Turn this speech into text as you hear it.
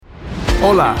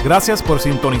Hola, gracias por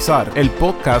sintonizar el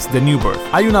podcast de New Birth.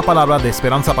 Hay una palabra de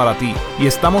esperanza para ti y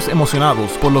estamos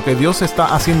emocionados por lo que Dios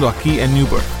está haciendo aquí en New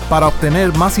Birth. Para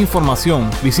obtener más información,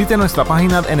 visite nuestra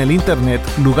página en el internet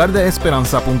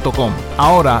lugardeesperanza.com.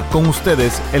 Ahora, con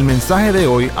ustedes, el mensaje de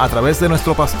hoy a través de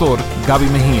nuestro pastor, Gaby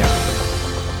Mejía.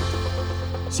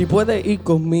 Si puede ir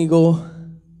conmigo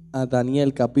a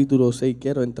Daniel capítulo 6,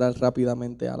 quiero entrar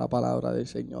rápidamente a la palabra del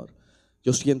Señor.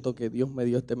 Yo siento que Dios me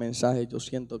dio este mensaje, yo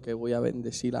siento que voy a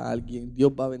bendecir a alguien,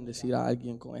 Dios va a bendecir a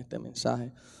alguien con este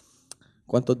mensaje.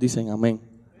 ¿Cuántos dicen amén?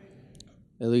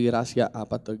 Le doy gracias a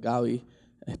Pastor Gaby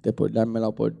por darme la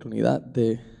oportunidad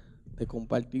de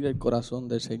compartir el corazón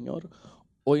del Señor.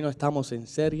 Hoy no estamos en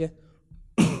serie,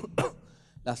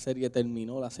 la serie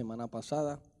terminó la semana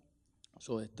pasada,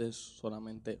 este es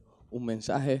solamente un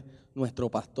mensaje.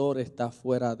 Nuestro pastor está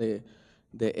fuera de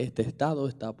este estado,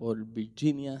 está por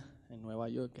Virginia, en Nueva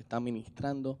York, que está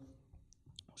ministrando.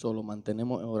 Solo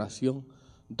mantenemos en oración.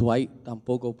 Dwight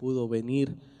tampoco pudo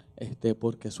venir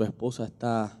porque su esposa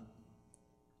está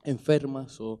enferma.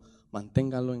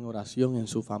 Manténganlo en oración en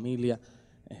su familia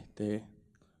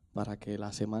para que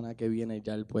la semana que viene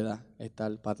ya él pueda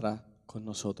estar para atrás con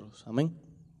nosotros. Amén.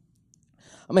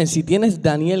 Amén. Si tienes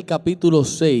Daniel capítulo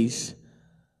 6,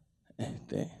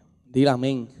 dile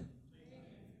amén.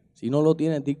 Si no lo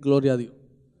tienes, di gloria a Dios.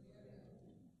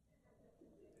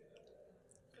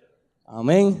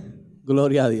 Amén,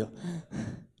 gloria a Dios.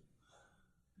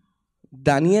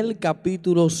 Daniel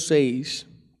capítulo 6,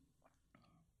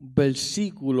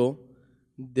 versículo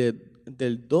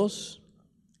del 2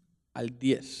 al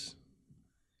 10.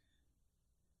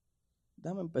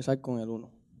 Déjame empezar con el 1.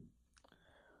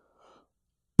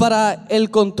 Para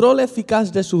el control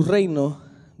eficaz de su reino,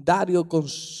 Darío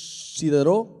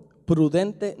consideró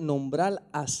prudente nombrar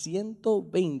a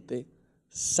 120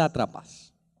 sátrapas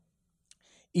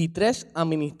y 3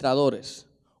 administradores,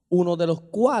 uno de los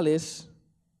cuales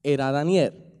era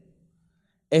Daniel.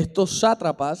 Estos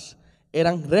sátrapas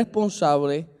eran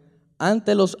responsables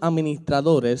ante los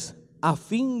administradores a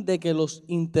fin de que los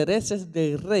intereses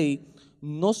del rey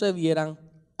no se vieran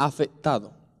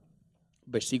afectados.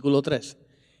 Versículo 3.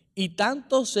 Y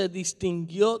tanto se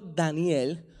distinguió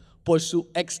Daniel por sus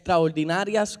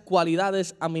extraordinarias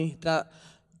cualidades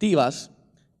administrativas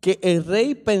que el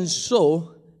rey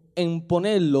pensó en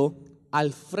ponerlo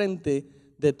al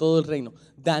frente de todo el reino.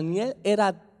 Daniel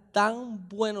era tan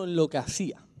bueno en lo que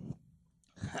hacía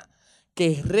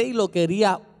que el rey lo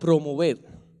quería promover.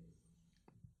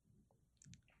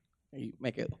 Y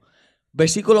me quedo.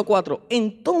 Versículo 4.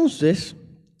 Entonces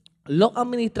los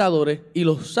administradores y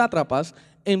los sátrapas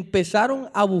empezaron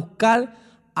a buscar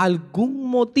algún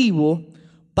motivo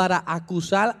para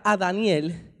acusar a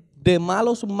Daniel de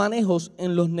malos manejos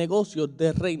en los negocios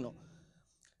del reino.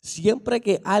 Siempre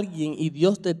que alguien y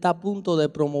Dios te está a punto de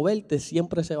promoverte,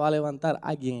 siempre se va a levantar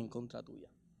alguien en contra tuya.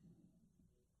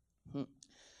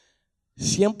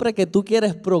 Siempre que tú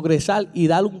quieres progresar y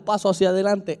dar un paso hacia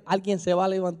adelante, alguien se va a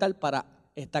levantar para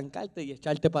estancarte y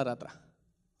echarte para atrás.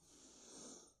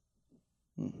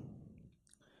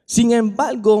 Sin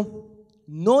embargo,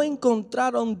 no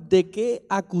encontraron de qué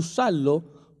acusarlo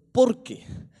porque,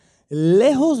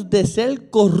 lejos de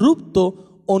ser corrupto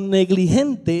o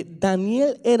negligente,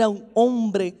 Daniel era un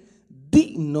hombre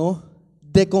digno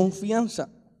de confianza.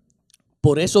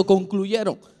 Por eso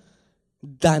concluyeron,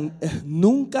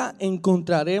 nunca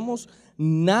encontraremos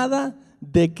nada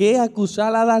de qué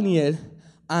acusar a Daniel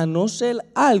a no ser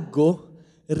algo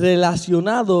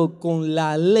relacionado con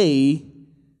la ley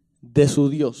de su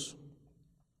Dios.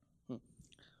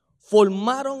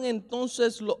 Formaron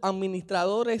entonces los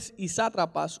administradores y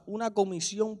sátrapas una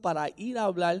comisión para ir a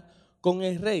hablar con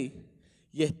el rey,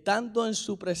 y estando en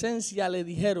su presencia le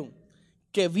dijeron: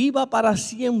 que viva para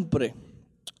siempre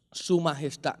su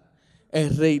majestad,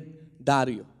 el rey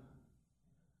Darío.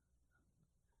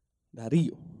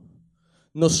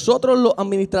 Nosotros los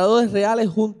administradores reales,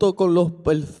 junto con los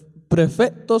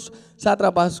prefectos,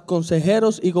 sátrapas,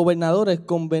 consejeros y gobernadores,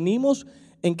 convenimos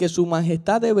en que su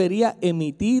majestad debería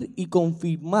emitir y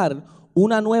confirmar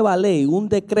una nueva ley, un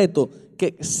decreto que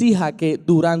exija que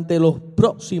durante los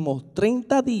próximos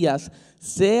 30 días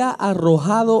sea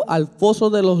arrojado al foso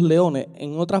de los leones.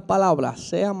 En otras palabras,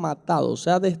 sea matado,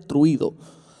 sea destruido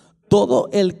todo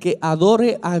el que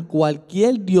adore a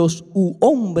cualquier dios u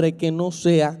hombre que no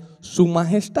sea su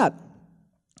majestad.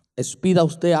 Expida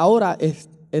usted ahora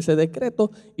ese decreto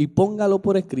y póngalo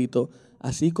por escrito.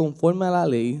 Así, conforme a la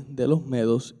ley de los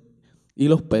medos y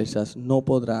los persas, no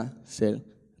podrá ser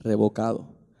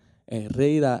revocado. El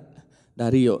rey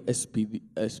Darío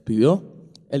expidió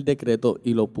el decreto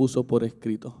y lo puso por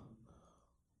escrito.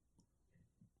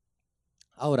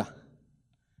 Ahora,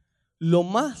 lo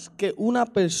más que una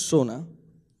persona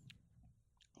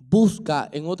busca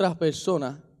en otras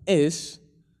personas es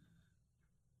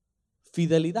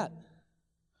fidelidad.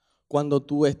 Cuando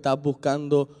tú estás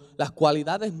buscando las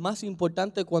cualidades más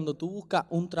importantes, cuando tú buscas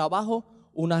un trabajo,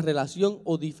 una relación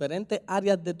o diferentes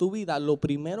áreas de tu vida, lo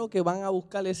primero que van a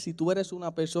buscar es si tú eres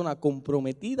una persona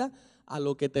comprometida a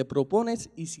lo que te propones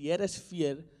y si eres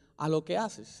fiel a lo que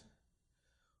haces.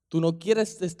 Tú no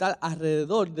quieres estar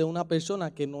alrededor de una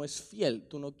persona que no es fiel.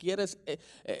 Tú no quieres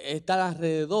estar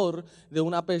alrededor de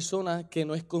una persona que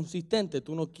no es consistente.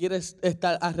 Tú no quieres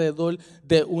estar alrededor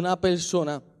de una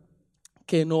persona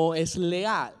que no es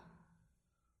leal.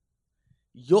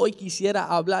 Yo hoy quisiera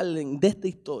hablarle de esta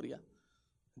historia,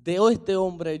 de este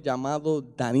hombre llamado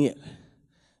Daniel.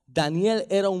 Daniel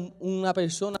era una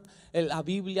persona, la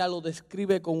Biblia lo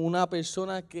describe como una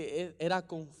persona que era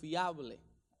confiable,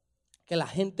 que la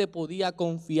gente podía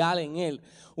confiar en él,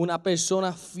 una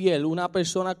persona fiel, una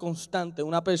persona constante,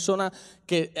 una persona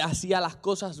que hacía las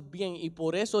cosas bien, y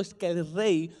por eso es que el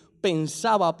rey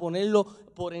pensaba ponerlo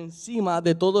por encima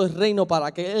de todo el reino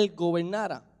para que él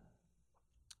gobernara.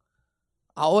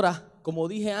 Ahora, como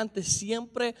dije antes,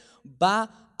 siempre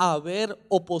va a haber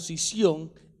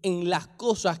oposición en las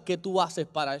cosas que tú haces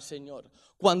para el Señor.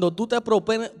 Cuando tú te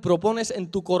propones en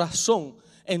tu corazón,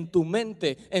 en tu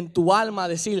mente, en tu alma,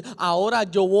 decir: ahora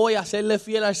yo voy a serle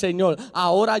fiel al Señor,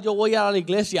 ahora yo voy a la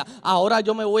iglesia, ahora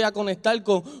yo me voy a conectar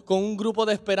con un grupo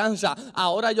de esperanza,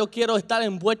 ahora yo quiero estar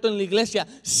envuelto en la iglesia,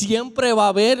 siempre va a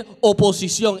haber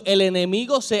oposición. El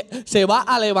enemigo se va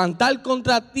a levantar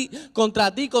contra ti,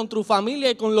 con tu familia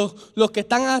y con los que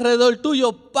están alrededor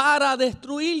tuyo para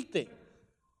destruirte.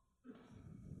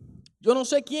 Yo no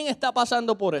sé quién está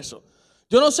pasando por eso.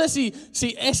 Yo no sé si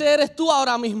ese eres tú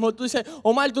ahora mismo. Tú dices: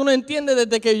 Omar, tú no entiendes,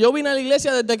 desde que yo vine a la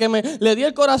iglesia, desde que le di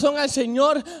el corazón al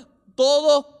Señor,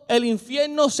 todo el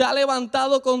infierno se ha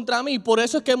levantado contra mí. Por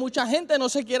eso es que mucha gente no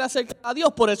se quiere acercar a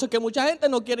Dios. Por eso es que mucha gente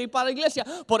no quiere ir para la iglesia.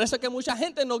 Por eso es que mucha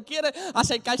gente no quiere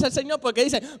acercarse al Señor, porque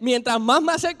dice: mientras más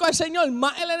me acerco al Señor,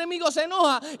 más el enemigo se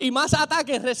enoja y más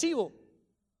ataques recibo.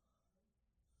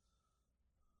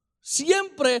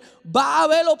 Siempre va a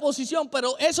haber oposición,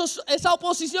 pero esa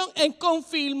oposición es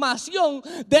confirmación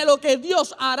de lo que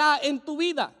Dios hará en tu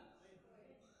vida.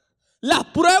 Las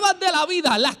pruebas de la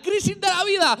vida, las crisis de la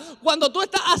vida, cuando tú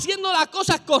estás haciendo las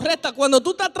cosas correctas, cuando tú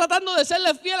estás tratando de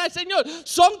serle fiel al Señor,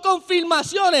 son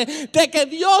confirmaciones de que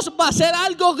Dios va a hacer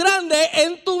algo grande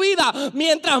en tu vida.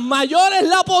 Mientras mayor es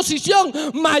la oposición,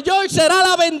 mayor será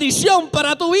la bendición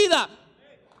para tu vida.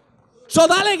 So,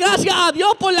 dale gracias a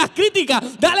Dios por las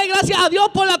críticas, dale gracias a Dios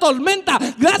por la tormenta,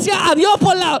 gracias a Dios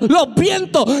por los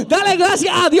vientos, dale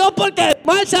gracias a Dios porque el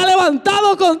mal se ha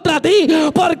levantado contra ti,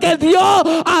 porque Dios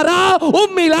hará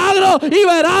un milagro y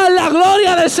verás la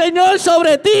gloria del Señor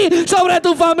sobre ti, sobre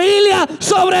tu familia,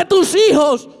 sobre tus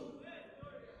hijos.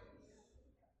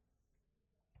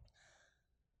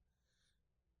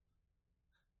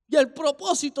 Y el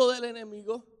propósito del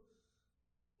enemigo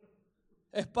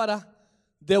es para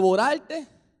devorarte,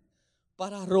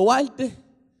 para robarte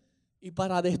y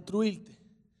para destruirte.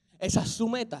 Esa es su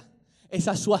meta,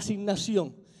 esa es su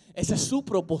asignación, ese es su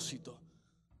propósito.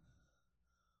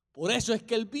 Por eso es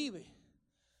que él vive.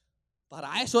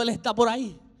 Para eso él está por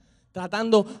ahí,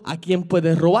 tratando a quien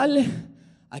puede robarle,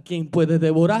 a quien puede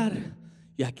devorar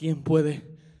y a quien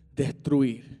puede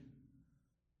destruir.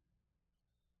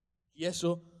 Y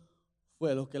eso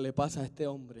fue lo que le pasa a este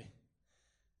hombre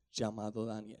llamado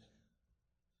Daniel.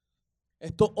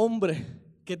 Estos hombres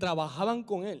que trabajaban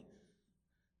con él,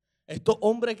 estos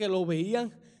hombres que lo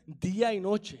veían día y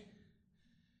noche,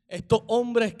 estos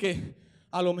hombres que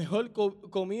a lo mejor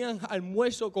comían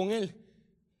almuerzo con él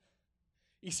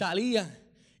y salían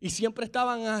y siempre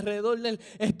estaban alrededor de él,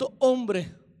 estos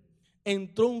hombres,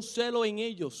 entró un celo en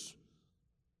ellos.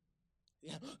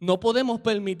 No podemos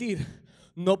permitir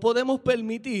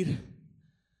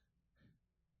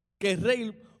que el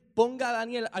rey ponga a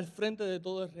Daniel al frente de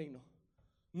todo el reino.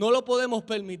 No lo podemos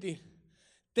permitir.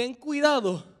 Ten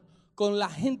cuidado con la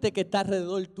gente que está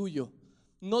alrededor tuyo.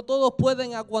 No todos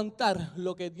pueden aguantar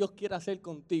lo que Dios quiere hacer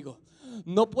contigo.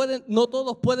 No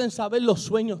todos pueden saber los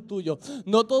sueños tuyos.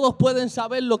 No todos pueden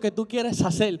saber lo que tú quieres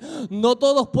hacer. No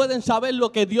todos pueden saber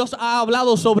lo que Dios ha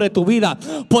hablado sobre tu vida.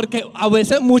 Porque a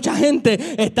veces mucha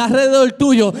gente está alrededor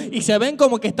tuyo y se ven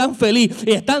como que están felices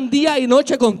y están día y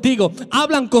noche contigo.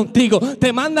 Hablan contigo,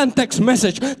 te mandan text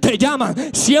message, te llaman,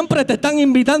 siempre te están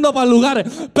invitando para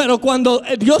lugares. Pero cuando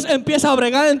Dios empieza a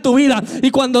bregar en tu vida y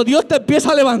cuando Dios te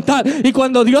empieza a levantar y cuando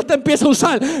cuando Dios te empieza a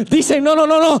usar, dicen, no,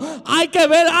 hay que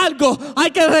ver algo,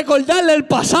 hay que recordarle el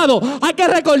pasado, hay que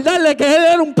recordarle que él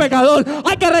era un pecador,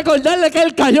 hay que recordarle que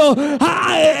él cayó,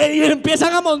 y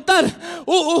empiezan a montar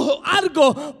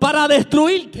algo para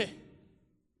destruirte.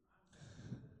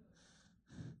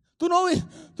 Tú no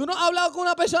has hablado con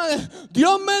una persona que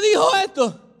Dios me dijo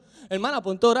esto. Hermana,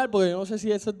 ponte a orar porque yo no sé si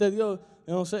eso es de Dios.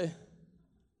 Yo no sé.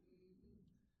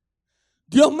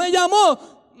 Dios me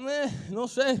llamó. No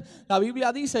sé. La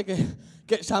Biblia dice que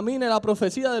examine la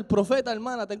profecía del profeta,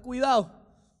 hermana. Ten cuidado.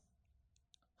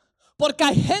 Porque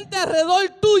hay gente alrededor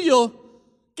tuyo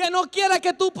que no quiere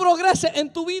que tú progreses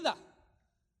en tu vida.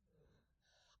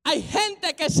 Hay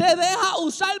gente que se deja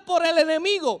usar por el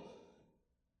enemigo.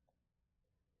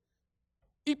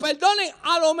 Y perdonen,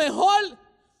 a lo mejor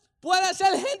puede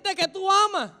ser gente que tú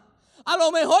amas. A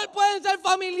lo mejor pueden ser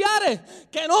familiares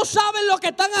que no saben lo que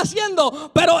están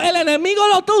haciendo, pero el enemigo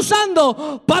lo está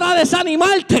usando para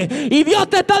desanimarte. Y Dios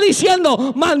te está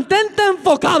diciendo, mantente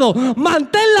enfocado,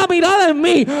 mantén la mirada en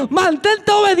mí,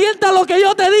 mantente obediente a lo que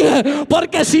yo te dije,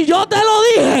 porque si yo te lo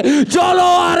dije, yo lo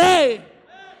haré.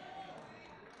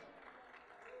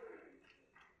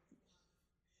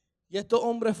 Y estos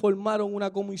hombres formaron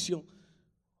una comisión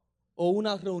o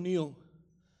una reunión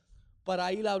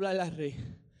para ir a hablarle al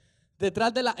rey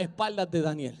detrás de las espaldas de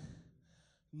Daniel.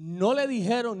 No le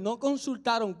dijeron, no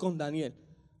consultaron con Daniel,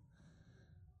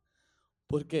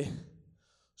 porque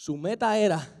su meta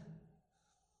era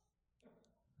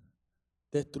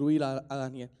destruir a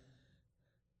Daniel.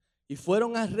 Y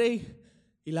fueron al rey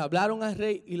y le hablaron al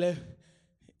rey y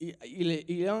le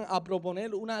iban a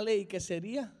proponer una ley que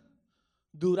sería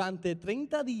durante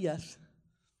 30 días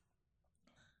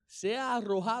sea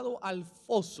arrojado al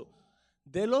foso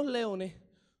de los leones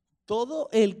todo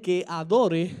el que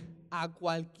adore a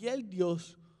cualquier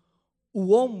dios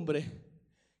u hombre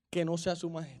que no sea su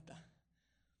majestad.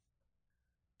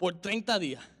 Por 30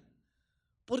 días.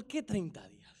 ¿Por qué 30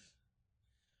 días?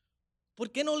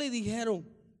 ¿Por qué no le dijeron?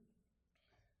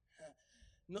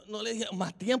 No le dijeron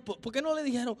más tiempo. ¿Por qué no le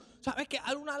dijeron, sabes que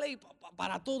hay una ley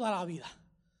para toda la vida?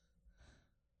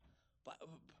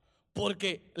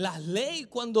 Porque las leyes,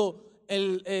 cuando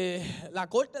la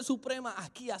Corte Suprema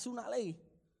aquí hace una ley,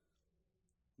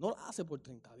 no la hace por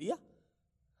 30 días.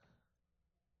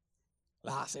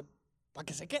 La hace para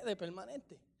que se quede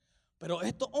permanente. Pero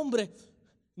estos hombres,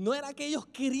 no era que ellos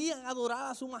querían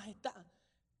adorar a su majestad.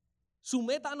 Su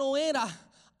meta no era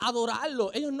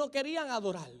adorarlo. Ellos no querían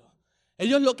adorarlo.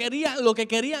 Ellos lo que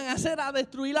querían hacer era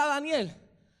destruir a Daniel.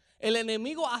 El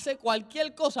enemigo hace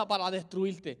cualquier cosa para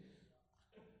destruirte.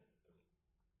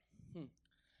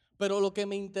 Pero lo que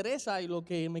me interesa y lo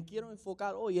que me quiero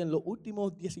enfocar hoy en los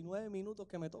últimos 19 minutos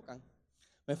que me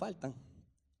faltan.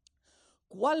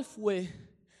 ¿Cuál fue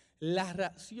la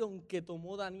reacción que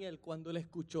tomó Daniel cuando él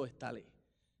escuchó esta ley?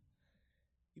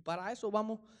 Y para eso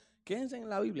quédense en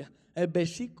la Biblia. El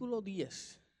versículo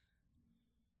 10.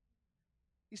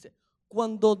 Dice,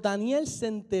 cuando Daniel se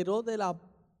enteró de la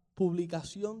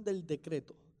publicación del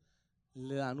decreto,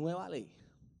 de la nueva ley,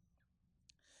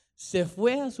 se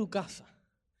fue a su casa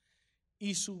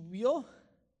y subió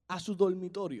a su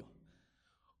dormitorio,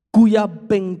 cuyas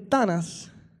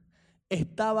ventanas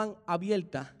estaban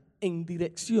abiertas en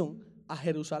dirección a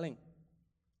Jerusalén.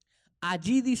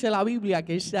 Allí dice la Biblia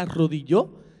que él se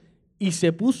arrodilló y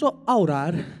se puso a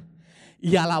orar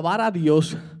y a alabar a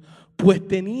Dios, pues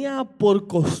tenía por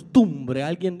costumbre,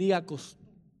 alguien diga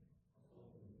costumbre,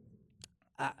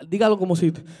 dígalo como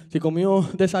si comió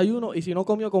desayuno, y si no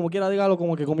comió, como quiera, dígalo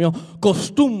como que comió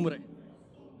costumbre,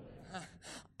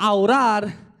 a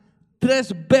orar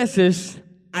 3 veces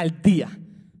al día.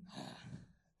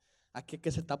 Aquí es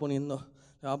que se va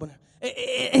a poner.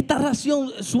 Esta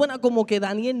ración suena como que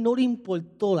Daniel no le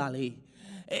importó la ley.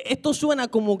 Esto suena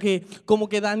como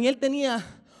que Daniel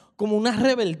tenía como una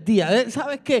rebeldía.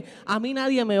 ¿Sabes qué? A mí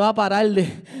nadie me va a parar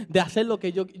de hacer lo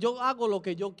que yo hago lo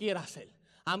que yo quiera hacer.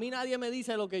 A mí nadie me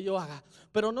dice lo que yo haga.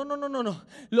 Pero no.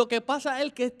 Lo que pasa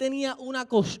es que él tenía una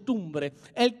costumbre.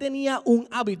 Él tenía un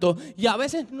hábito. Y a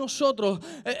veces nosotros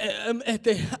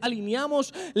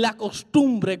alineamos la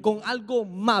costumbre con algo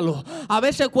malo. A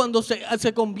veces cuando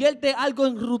se convierte algo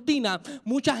en rutina,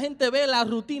 mucha gente ve la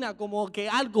rutina como que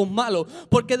algo malo.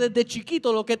 Porque desde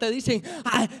chiquito lo que te dicen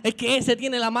es que ese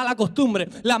tiene la mala costumbre.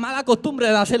 La mala costumbre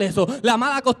de hacer eso. La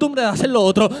mala costumbre de hacer lo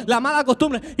otro. La mala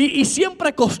costumbre. Y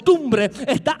siempre costumbre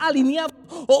está alineado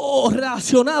o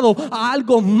relacionado a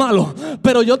algo malo.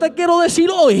 Pero yo te quiero decir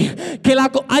hoy que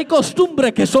hay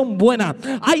costumbres que son buenas,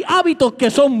 hay hábitos que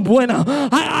son buenas,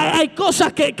 hay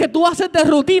cosas que tú haces de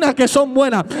rutina que son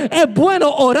buenas. Es bueno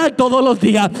orar todos los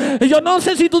días. Yo no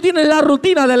sé si tú tienes la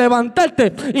rutina de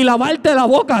levantarte y lavarte la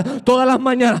boca todas las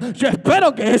mañanas. Yo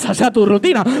espero que esa sea tu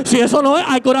rutina. Si eso no es,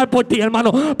 hay que orar por ti,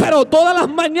 hermano. Pero todas las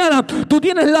mañanas tú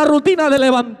tienes la rutina de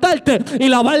levantarte y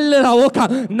lavarle la boca.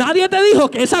 Nadie te dijo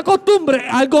que esa costumbre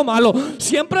es algo malo.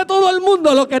 Siempre todo el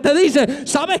mundo lo que te dice,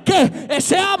 ¿sabes qué?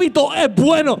 Ese hábito es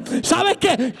bueno. ¿Sabes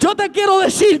qué? Yo te quiero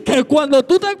decir que cuando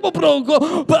tú te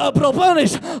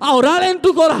propones a orar en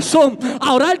tu corazón,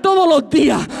 a orar todos los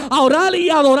días, a orar y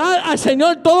adorar al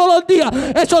Señor todos los días,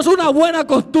 eso es una buena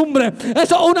costumbre.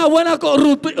 Eso es una buena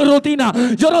rutina.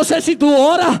 Yo no sé si tú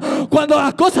oras cuando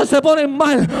las cosas se ponen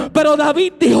mal, pero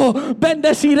David dijo,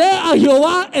 bendeciré a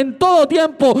Jehová en todo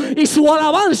tiempo y su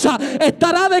alabanza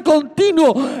estará de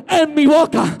continuo en mi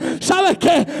boca. ¿Sabes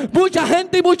qué? Mucha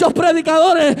gente y muchos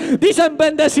predicadores dicen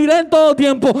bendeciré en todo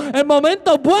tiempo, en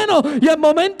momentos buenos y en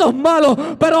momentos malos,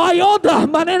 pero hay otras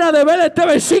maneras de ver este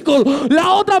versículo.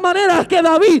 La otra manera es que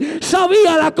David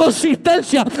sabía la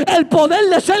consistencia, el poder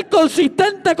de ser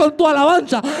consistente con tu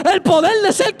alabanza, el poder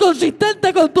de ser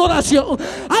consistente con tu oración.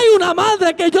 Hay una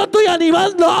madre que yo estoy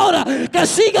animando ahora que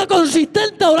siga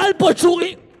consistente a orar por su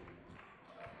hijo.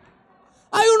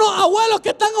 Hay unos abuelos que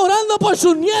están orando por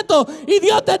sus nietos y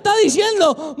Dios te está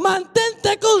diciendo,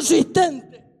 mantente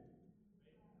consistente.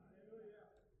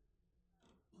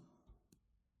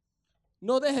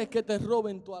 No dejes que te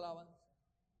roben tu alabanza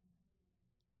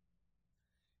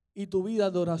y tu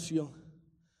vida de oración,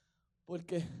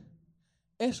 porque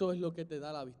eso es lo que te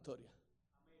da la victoria.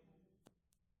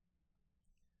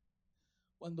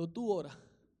 Cuando tú oras,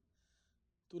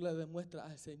 tú le demuestras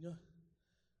al Señor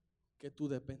que tú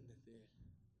dependes de Él.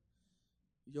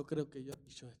 Yo creo que yo he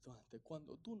dicho esto antes.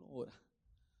 Cuando tú no oras,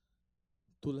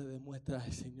 tú le demuestras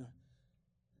al Señor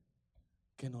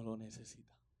que no lo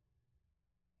necesita.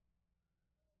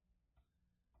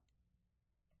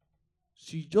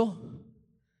 Si yo,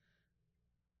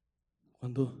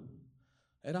 cuando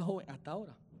era joven, hasta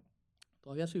ahora,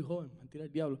 todavía soy joven, mentira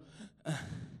el diablo,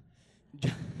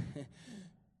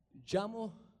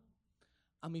 llamo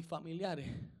a mis familiares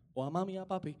o a mami y a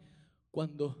papi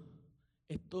cuando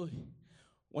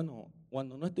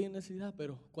cuando no estoy en necesidad,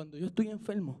 pero cuando yo estoy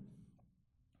enfermo,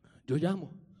 yo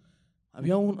llamo.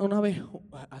 Había una vez,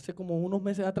 hace como unos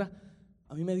meses atrás,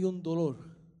 a mí me dio un dolor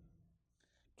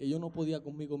que yo no podía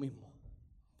conmigo mismo.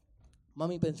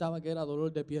 Mami pensaba que era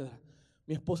dolor de piedra.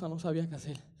 Mi esposa no sabía qué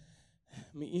hacer.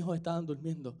 Mis hijos estaban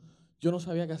durmiendo. Yo no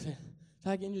sabía qué hacer.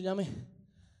 ¿Sabe a quién yo llamé?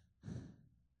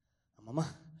 A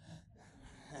mamá.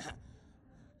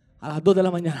 A las 2 de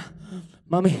la mañana.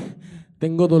 Mami,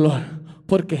 tengo dolor.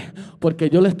 ¿Por qué? Porque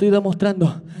yo le estoy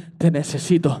demostrando, te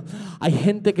necesito. Hay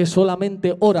gente que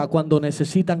solamente ora cuando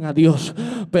necesitan a Dios,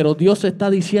 pero Dios está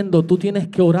diciendo, tú tienes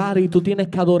que orar y tú tienes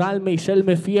que adorarme y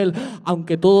serme fiel,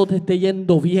 aunque todo te esté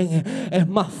yendo bien. Es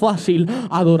más fácil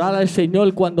adorar al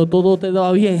Señor cuando todo te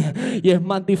va bien y es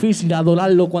más difícil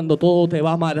adorarlo cuando todo te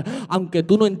va mal. Aunque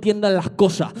tú no entiendas las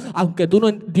cosas, aunque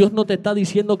Dios no te está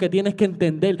diciendo que tienes que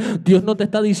entender, Dios no te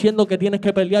está diciendo que tienes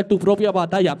que pelear tu propia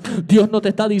batalla, Dios no te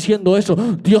está diciendo eso.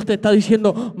 Dios te está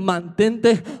diciendo,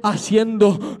 mantente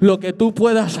haciendo lo que tú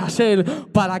puedas hacer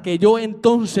para que yo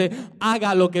entonces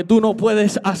haga lo que tú no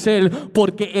puedes hacer,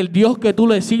 porque el Dios que tú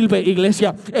le sirves,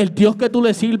 iglesia, el Dios que tú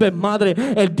le sirves, madre,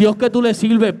 el Dios que tú le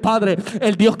sirves, padre,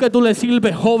 el Dios que tú le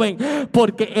sirves, joven,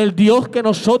 porque el Dios que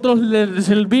nosotros le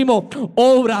servimos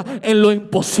obra en lo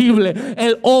imposible.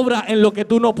 Él obra en lo que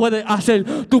tú no puedes hacer.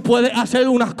 Tú puedes hacer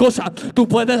unas cosas, tú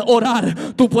puedes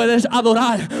orar, tú puedes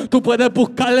adorar, tú puedes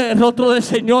buscarle el rostro del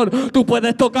Señor, tú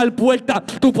puedes tocar puertas,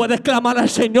 tú puedes clamar al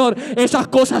Señor. Esas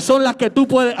cosas son las que tú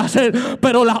puedes hacer,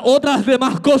 pero las otras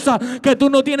demás cosas que tú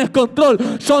no tienes control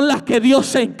son las que Dios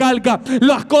se encarga.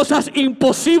 Las cosas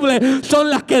imposibles son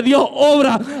las que Dios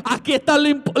obra. Aquí está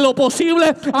lo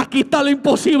posible, aquí está lo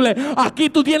imposible. Aquí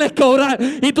tú tienes que orar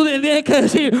y tú tienes que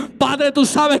decir, Padre, tú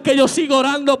sabes que yo sigo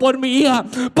orando por mi hija.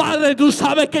 Padre, tú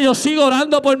sabes que yo sigo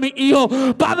orando por mi hijo.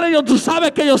 Padre, tú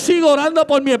sabes que yo sigo orando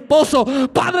por mi esposo.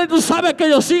 Padre, tú sabes que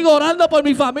yo sigo orando por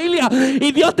mi familia.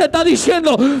 Y Dios te está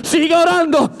diciendo, sigue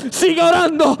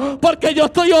orando, porque yo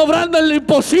estoy obrando en lo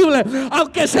imposible.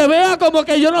 Aunque se vea como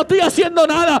que yo no estoy haciendo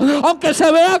nada, aunque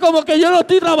se vea como que yo no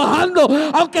estoy trabajando,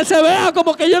 aunque se vea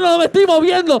como que yo no me estoy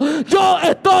moviendo, yo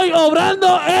estoy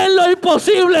obrando en lo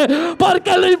imposible,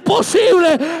 porque lo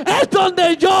imposible es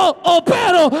donde yo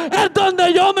opero, es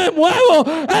donde yo me muevo,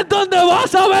 es donde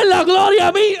vas a ver la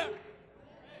gloria mía.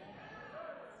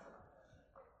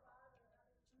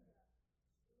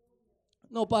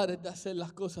 No pares de hacer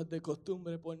las cosas de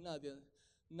costumbre por nadie,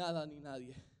 nada ni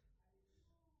nadie.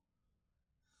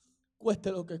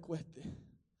 Cueste lo que cueste.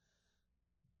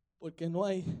 Porque no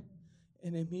hay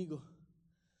enemigo,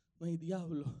 no hay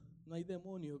diablo, no hay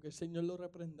demonio, que el Señor lo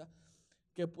reprenda,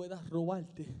 que pueda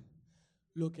robarte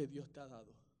lo que Dios te ha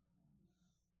dado.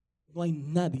 No hay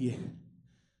nadie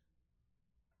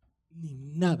ni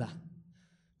nada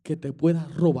que te pueda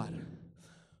robar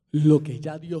lo que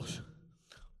ya Dios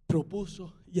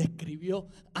propuso y escribió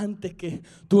antes que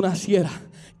tú nacieras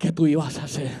que tú ibas a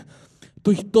hacer.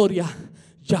 Tu historia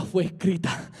ya fue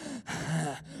escrita.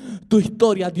 Tu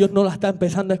historia Dios no la está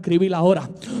empezando a escribir ahora.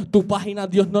 Tu página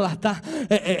Dios no la está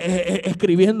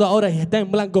escribiendo ahora y está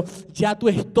en blanco. Ya tu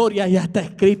historia ya está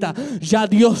escrita. Ya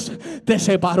Dios te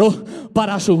separó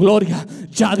para su gloria.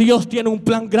 Ya Dios tiene un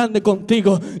plan grande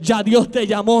contigo. Ya Dios te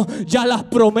llamó. Ya las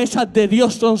promesas de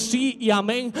Dios son sí y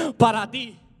amén para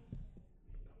ti.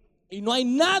 Y no hay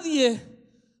nadie,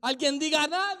 alguien diga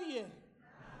nadie,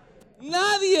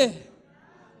 nadie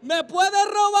me puede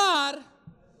robar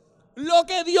lo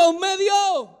que Dios me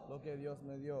dio. Lo que Dios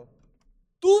me dio.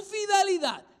 Tu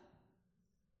fidelidad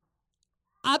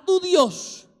a tu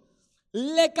Dios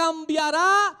le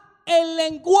cambiará el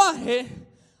lenguaje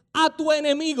a tu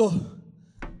enemigo.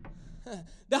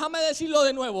 Déjame decirlo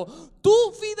de nuevo. Tu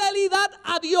fidelidad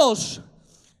a Dios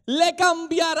le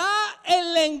cambiará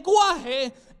el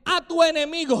lenguaje a tu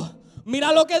enemigo.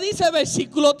 Mira lo que dice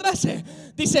versículo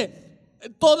 13. Dice,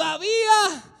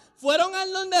 todavía fueron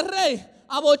al donde el rey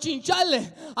a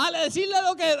bochincharle, a decirle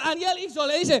lo que Daniel hizo.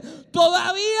 Le dice,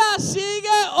 todavía sigue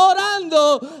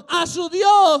orando a su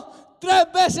Dios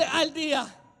 3 veces al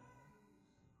día.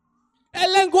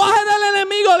 El lenguaje del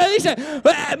enemigo le dice,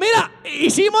 mira,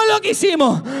 hicimos lo que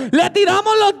hicimos, le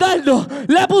tiramos los dardos,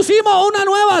 le pusimos una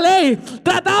nueva ley,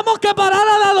 tratamos que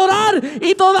parara de adorar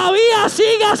y todavía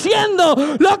sigue haciendo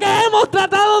lo que hemos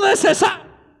tratado de cesar.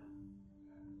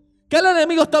 ¿Qué el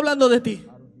enemigo está hablando de ti?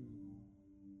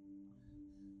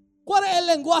 ¿Cuál es el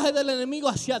lenguaje del enemigo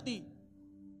hacia ti?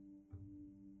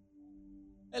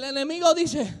 El enemigo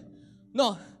dice,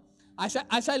 no, a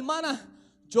esa hermana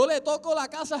yo le toco la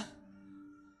casa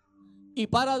y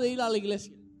para de ir a la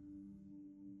iglesia.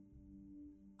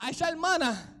 A esa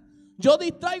hermana yo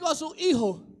distraigo a su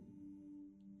hijo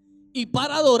y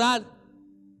para de orar.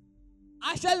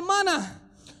 A esa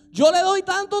hermana yo le doy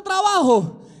tanto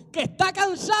trabajo que está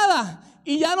cansada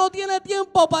y ya no tiene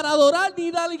tiempo para adorar ni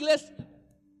ir a la iglesia.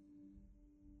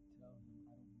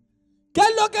 ¿Qué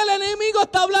es lo que el enemigo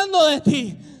está hablando de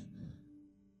ti?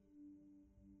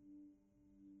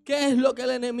 ¿Qué es lo que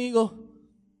el enemigo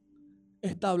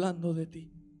está hablando de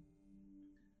ti?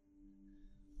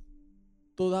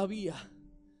 Todavía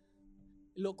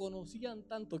lo conocían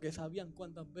tanto que sabían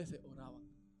cuántas veces oraban.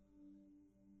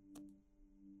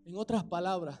 En otras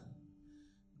palabras,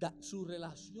 su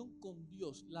relación con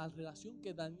Dios, la relación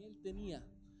que Daniel tenía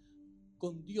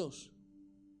con Dios,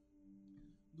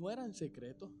 no era en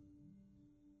secreto.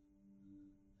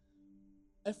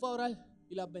 Él fue a orar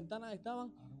y las ventanas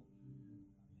estaban.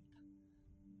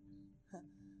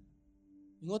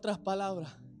 En otras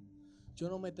palabras, yo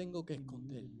no me tengo que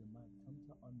esconder.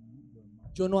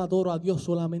 Yo no adoro a Dios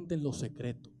solamente en lo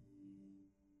secreto.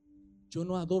 Yo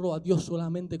no adoro a Dios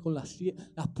solamente con las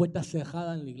puertas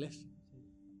cerradas en la iglesia.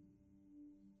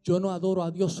 Yo no adoro a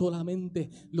Dios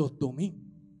solamente los domingos.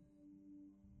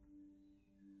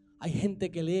 Hay gente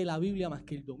que lee la Biblia más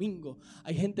que el domingo.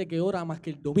 Hay gente que ora más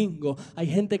que el domingo. Hay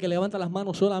gente que levanta las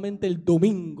manos solamente el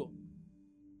domingo.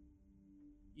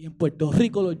 Y en Puerto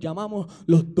Rico los llamamos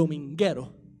los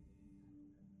domingueros.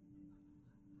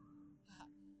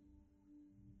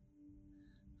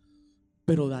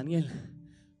 Pero Daniel,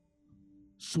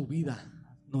 su vida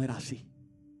no era así.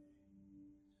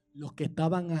 Los que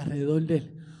estaban alrededor de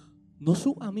él, no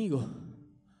sus amigos,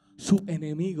 sus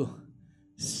enemigos,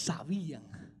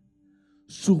 sabían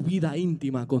su vida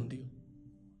íntima con Dios.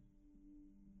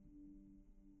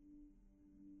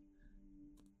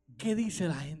 ¿Qué dice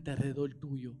la gente alrededor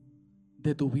tuyo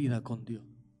de tu vida con Dios?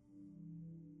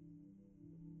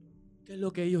 ¿Qué es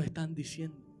lo que ellos están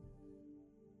diciendo?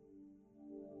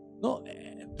 No,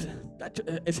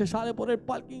 ese sale por el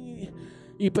parking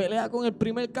y pelea con el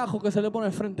primer cajo que se le pone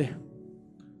al frente.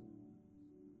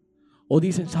 O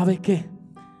dicen, ¿sabes qué?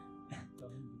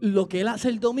 Lo que él hace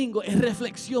el domingo es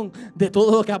reflexión de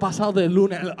todo lo que ha pasado del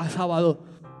lunes a sábado.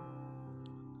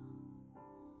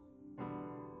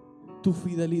 Tu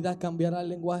fidelidad cambiará el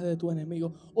lenguaje de tu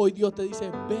enemigo. Hoy Dios te dice,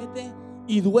 vete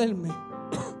y duerme.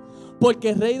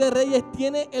 Porque el Rey de Reyes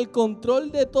tiene el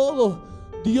control de todo.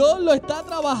 Dios lo está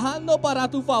trabajando para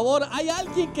tu favor. Hay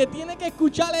alguien que tiene que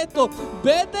escuchar esto.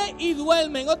 Vete y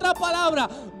duerme. En otras palabras,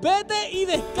 vete y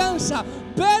descansa.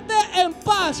 Vete en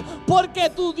paz, porque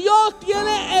tu Dios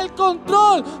tiene el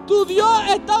control. Tu Dios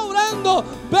está obrando.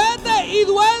 Vete y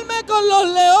duerme con los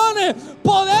leones.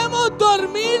 Podemos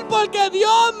dormir porque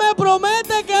Dios me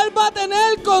promete que Él va a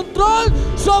tener control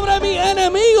sobre mis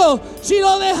enemigos. Si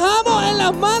lo dejamos en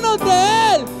las manos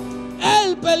de Él,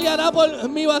 Él peleará por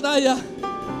mi batalla.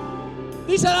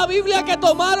 Dice la Biblia que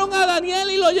tomaron a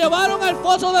Daniel y lo llevaron al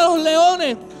foso de los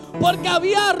leones porque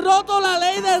había roto la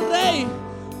ley del rey.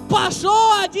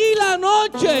 Pasó allí la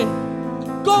noche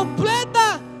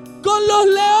completa con los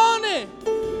leones,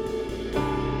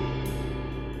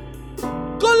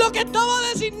 con lo que estaba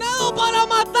designado para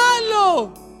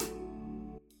matarlo.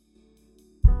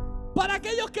 Para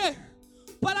aquellos que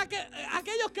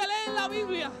leen la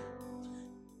Biblia,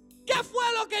 ¿qué fue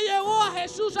lo que llevó a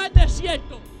Jesús al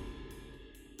desierto?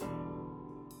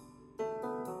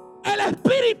 El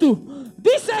Espíritu.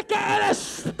 Dice que el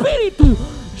Espíritu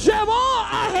llevó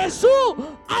a Jesús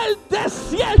al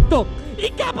desierto.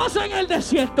 ¿Y qué pasó en el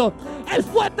desierto? Él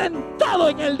fue tentado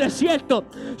en el desierto.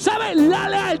 ¿Sabes? La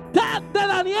lealtad de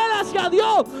Daniel hacia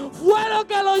Dios fue lo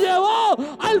que lo llevó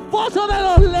al foso de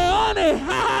los leones.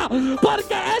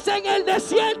 Porque es en el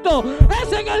desierto,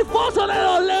 es en el foso de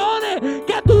los leones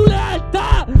que tu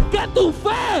lealtad, que tu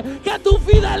fe, que tu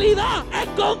fidelidad es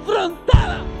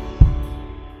confrontada.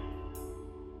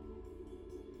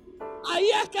 Ahí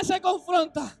es que se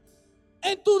confronta.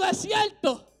 En tu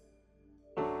desierto,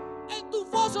 en tu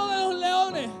foso de los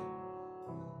leones.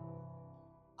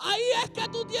 Ahí es que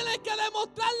tú tienes que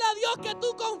demostrarle a Dios que tú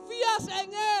confías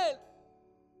en Él.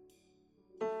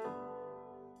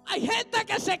 Hay gente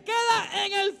que se queda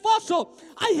en el foso.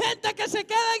 Hay gente que se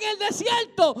queda en el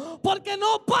desierto porque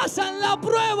no pasan la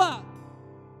prueba.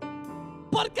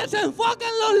 Porque se enfocan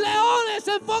en los leones,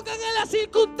 se enfocan en las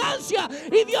circunstancias.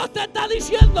 Y Dios te está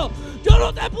diciendo: yo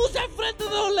no te puse enfrente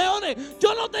de los leones.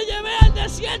 Yo no te llevé al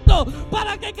desierto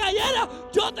para que cayeras.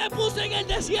 Yo te puse en el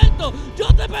desierto. Yo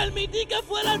te permití que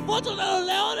fuera el foso de los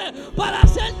leones para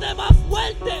hacerte más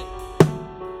fuerte.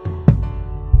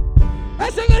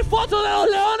 Es en el foso de los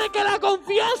leones que la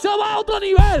confianza va a otro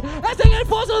nivel. Es en el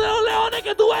foso de los leones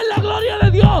que tú ves la gloria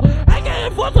de Dios. Es en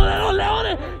el foso de los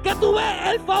leones que tú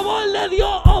ves el favor de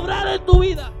Dios obrar en tu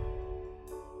vida.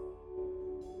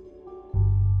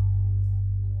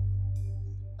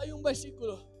 Hay un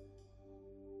versículo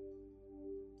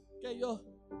que yo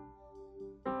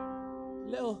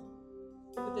leo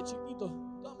desde chiquito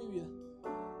toda mi vida,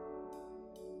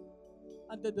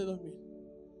 antes de dormir.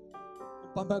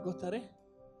 En paz me acostaré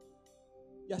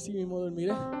y así mismo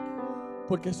dormiré,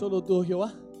 porque solo tú,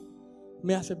 Jehová,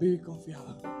 me haces vivir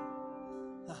confiado.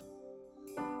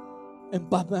 En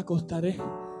paz me acostaré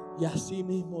y así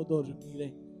mismo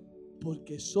dormiré,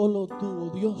 porque solo tú, oh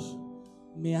Dios,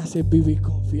 me haces vivir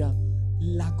confiado.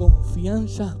 La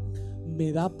confianza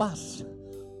me da paz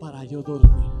para yo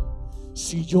dormir.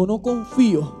 Si yo no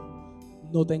confío,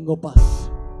 no tengo paz.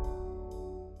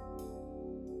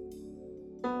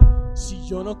 Si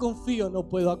yo no confío, no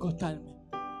puedo acostarme.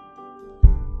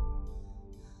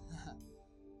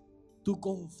 Tu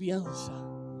confianza.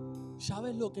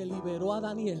 ¿Sabes lo que liberó a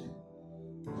Daniel?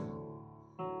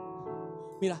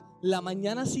 Mira, la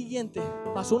mañana siguiente,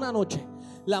 pasó una noche.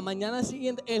 La mañana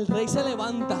siguiente, el rey se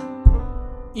levanta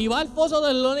y va al foso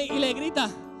del león y le grita: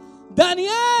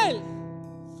 Daniel,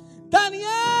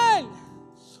 Daniel,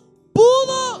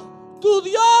 pudo tu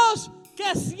Dios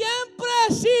que siempre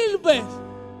sirves,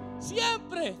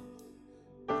 siempre,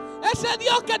 ese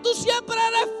Dios que tú siempre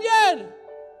eres fiel,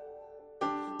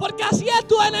 porque así es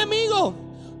tu enemigo.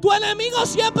 Tu enemigo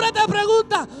siempre te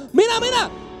pregunta: mira,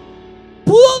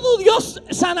 ¿pudo tu Dios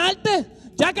sanarte?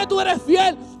 Ya que tú eres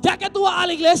fiel, ya que tú vas a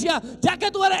la iglesia, ya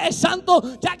que tú eres el santo,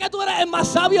 ya que tú eres el más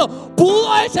sabio,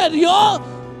 ¿pudo ese Dios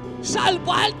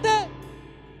salvarte?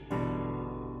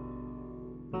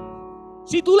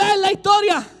 Si tú lees la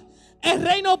historia, el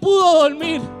rey no pudo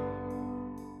dormir.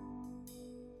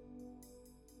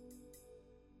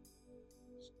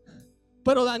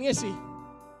 Pero Daniel sí.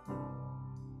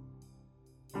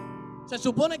 Se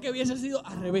supone que hubiese sido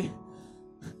al revés.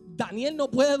 Daniel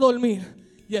no puede dormir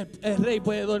y el rey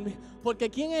puede dormir. Porque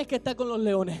 ¿quién es que está con los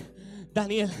leones?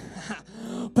 Daniel.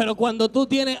 Pero cuando tú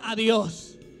tienes a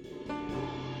Dios,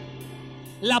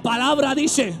 la palabra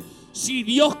dice: si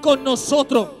Dios con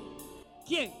nosotros,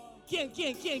 ¿quién?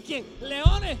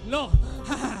 ¿Leones? No.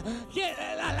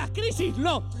 Las crisis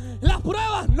no. Las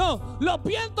pruebas no. Los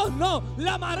vientos no.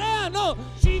 La marea no.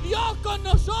 Si Dios con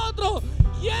nosotros,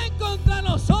 ¿quién contra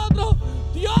nosotros?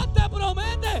 Dios te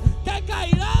promete que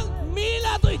caerán 10,000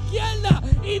 a tu izquierda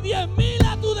y 10,000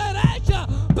 a tu derecha,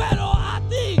 pero a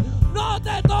ti no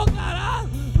te tocarán,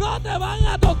 no te van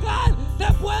a tocar,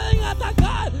 te pueden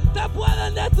atacar, te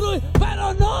pueden destruir,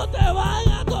 pero no te van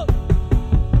a tocar.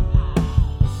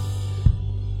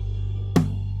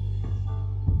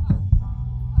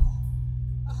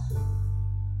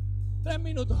 3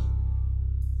 minutos.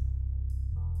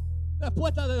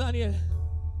 Respuesta de Daniel.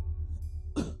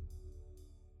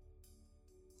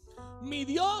 Mi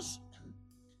Dios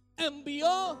envió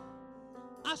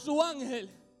a su ángel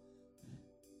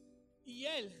y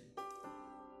él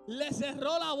le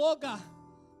cerró la boca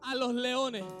a los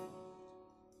leones.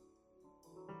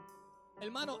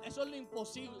 Hermano, eso es lo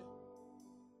imposible.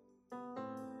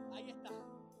 Ahí está.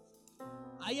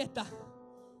 Ahí está.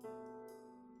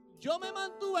 Yo me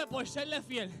mantuve por serle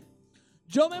fiel.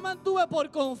 Yo me mantuve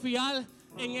por confiar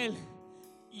en él.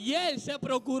 Y él se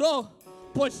procuró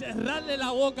por cerrarle la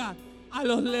boca a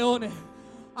los leones.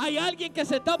 Hay alguien que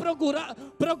se está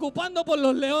preocupando por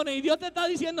los leones y Dios te está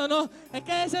diciendo: no, es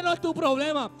que ese no es tu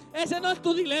problema, ese no es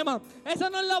tu dilema, esa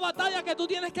no es la batalla que tú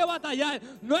tienes que batallar,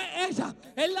 no es esa,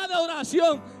 es la de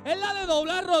oración, es la de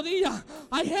doblar rodillas.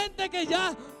 Hay gente que ya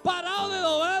ha parado de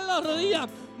doblar las rodillas.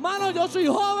 Mano, yo soy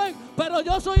joven, pero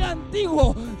yo soy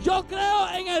antiguo. Yo creo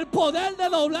en el poder de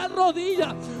doblar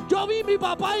rodillas. Yo vi a mi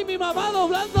papá y mi mamá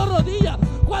doblando rodillas.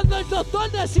 Cuando el doctor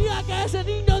decía que ese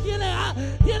niño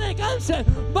tiene cáncer,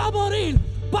 va a morir,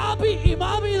 papi y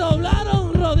mami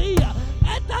doblaron rodillas.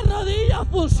 Estas rodillas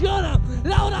funcionan,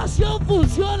 la oración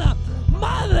funciona.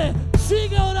 Madre,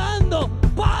 sigue orando.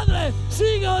 Padre,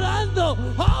 sigue orando.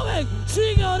 Joven,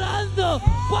 sigue orando,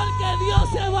 porque Dios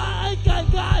se va a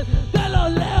encargar de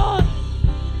los leones.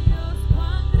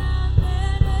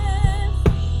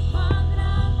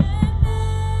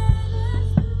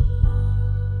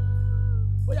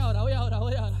 Voy ahora.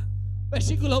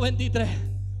 Versículo 23.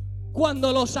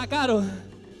 Cuando lo sacaron,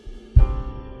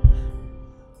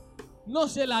 no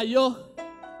se le halló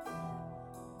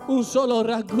un solo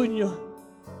rasguño,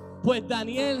 pues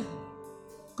Daniel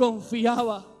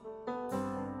confiaba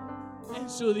en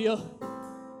su Dios.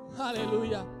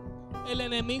 Aleluya. El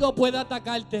enemigo puede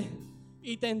atacarte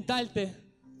y tentarte,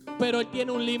 pero él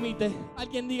tiene un límite.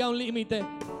 Alguien diga un límite.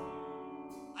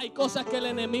 Hay cosas que el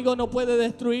enemigo no puede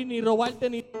destruir, ni robarte,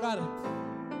 ni tocar.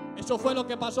 Eso fue lo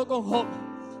que pasó con Job.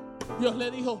 Dios le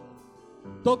dijo: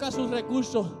 toca sus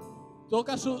recursos,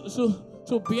 toca sus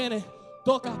bienes,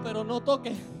 toca, pero no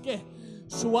toques ¿qué?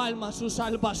 Su alma, su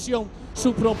salvación,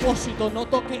 su propósito. No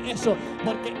toques eso,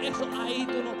 porque eso ahí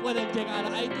tú no puedes llegar,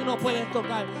 ahí tú no puedes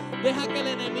tocar. Deja que el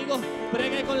enemigo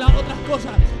bregue con las otras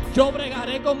cosas. Yo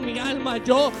bregaré con mi alma.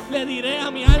 Yo le diré a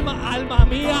mi alma: alma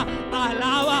mía,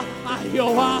 alaba a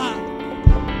Jehová.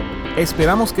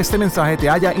 Esperamos que este mensaje te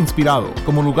haya inspirado.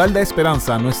 Como Lugar de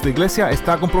Esperanza, nuestra iglesia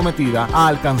está comprometida a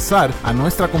alcanzar a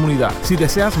nuestra comunidad. Si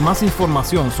deseas más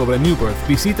información sobre New Birth,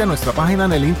 visita nuestra página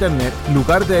en el internet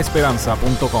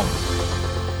lugardeesperanza.com.